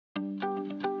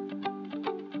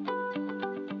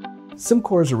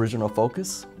Cimcor's original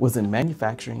focus was in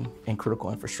manufacturing and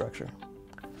critical infrastructure.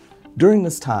 During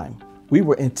this time, we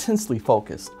were intensely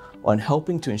focused on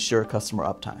helping to ensure customer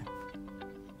uptime.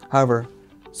 However,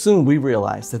 soon we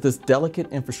realized that this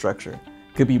delicate infrastructure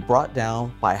could be brought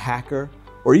down by a hacker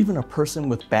or even a person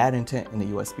with bad intent in a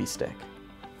USB stick.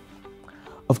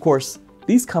 Of course,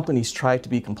 these companies tried to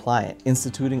be compliant,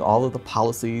 instituting all of the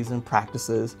policies and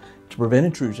practices to prevent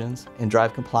intrusions and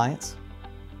drive compliance,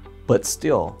 but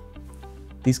still,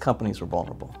 these companies were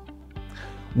vulnerable.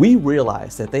 We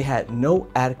realized that they had no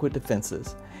adequate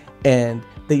defenses and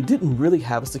they didn't really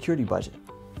have a security budget.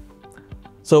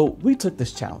 So we took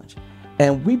this challenge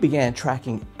and we began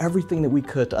tracking everything that we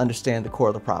could to understand the core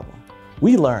of the problem.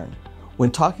 We learned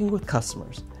when talking with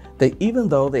customers that even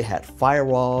though they had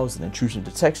firewalls and intrusion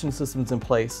detection systems in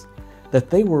place,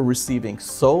 that they were receiving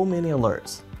so many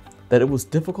alerts that it was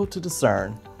difficult to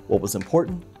discern what was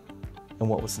important and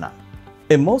what was not.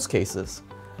 In most cases,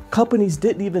 companies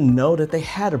didn't even know that they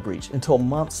had a breach until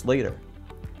months later.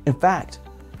 In fact,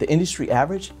 the industry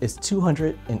average is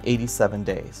 287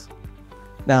 days.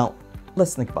 Now,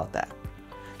 let's think about that.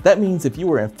 That means if you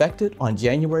were infected on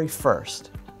January 1st,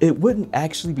 it wouldn't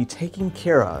actually be taken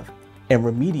care of and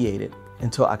remediated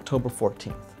until October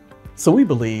 14th. So we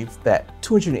believe that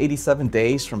 287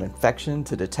 days from infection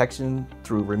to detection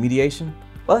through remediation,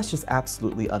 well, that's just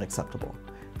absolutely unacceptable.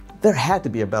 There had to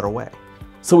be a better way.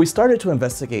 So we started to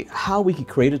investigate how we could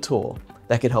create a tool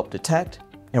that could help detect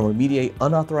and remediate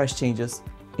unauthorized changes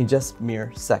in just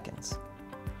mere seconds.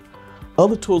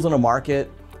 Other tools on the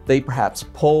market, they perhaps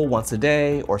poll once a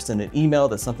day or send an email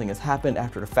that something has happened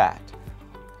after the fact.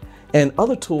 And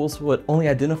other tools would only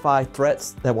identify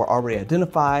threats that were already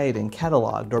identified and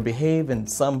cataloged or behave in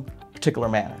some particular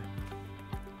manner.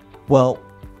 Well,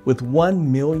 with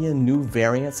 1 million new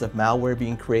variants of malware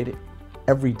being created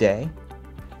every day,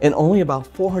 and only about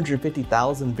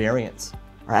 450,000 variants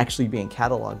are actually being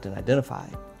cataloged and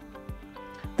identified.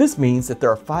 This means that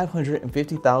there are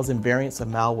 550,000 variants of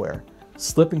malware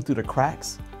slipping through the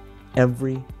cracks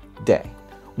every day.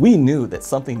 We knew that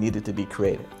something needed to be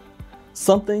created,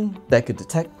 something that could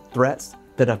detect threats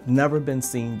that have never been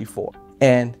seen before,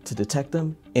 and to detect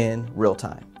them in real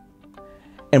time,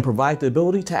 and provide the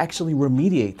ability to actually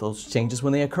remediate those changes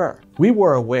when they occur. We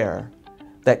were aware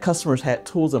that customers had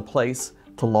tools in place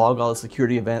to log all the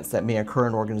security events that may occur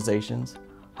in organizations.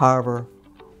 However,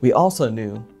 we also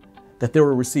knew that they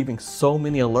were receiving so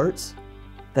many alerts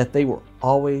that they were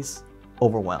always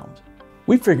overwhelmed.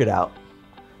 We figured out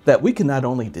that we could not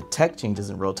only detect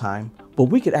changes in real time, but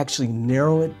we could actually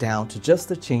narrow it down to just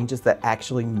the changes that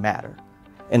actually matter.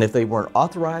 And if they weren't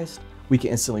authorized, we can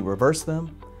instantly reverse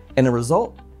them. And the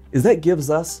result is that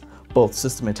gives us both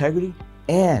system integrity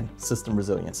and system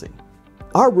resiliency.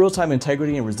 Our real-time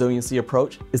integrity and resiliency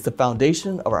approach is the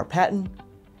foundation of our patent,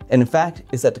 and in fact,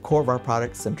 is at the core of our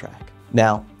product, CimTrak.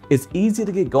 Now, it's easy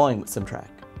to get going with CimTrak.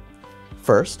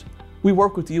 First, we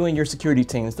work with you and your security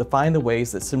teams to find the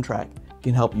ways that CimTrak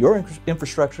can help your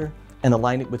infrastructure and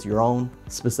align it with your own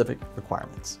specific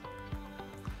requirements.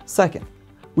 Second,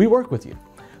 we work with you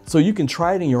so you can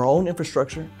try it in your own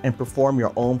infrastructure and perform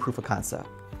your own proof of concept.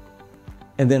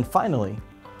 And then finally,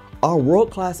 our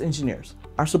world-class engineers,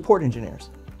 our support engineers,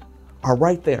 are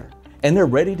right there, and they're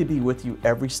ready to be with you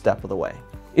every step of the way.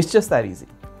 It's just that easy.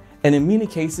 And in many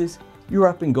cases, you're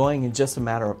up and going in just a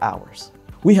matter of hours.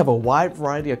 We have a wide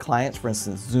variety of clients, for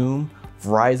instance, Zoom,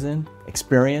 Verizon,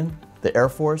 Experian, the Air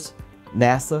Force,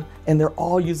 NASA, and they're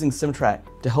all using CimTrak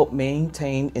to help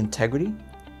maintain integrity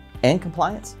and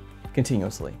compliance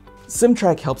continuously.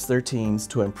 CimTrak helps their teams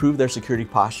to improve their security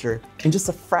posture in just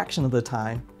a fraction of the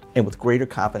time and with greater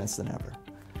confidence than ever.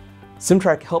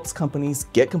 CimTrak helps companies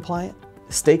get compliant,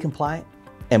 stay compliant,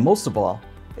 and most of all,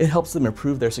 it helps them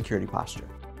improve their security posture.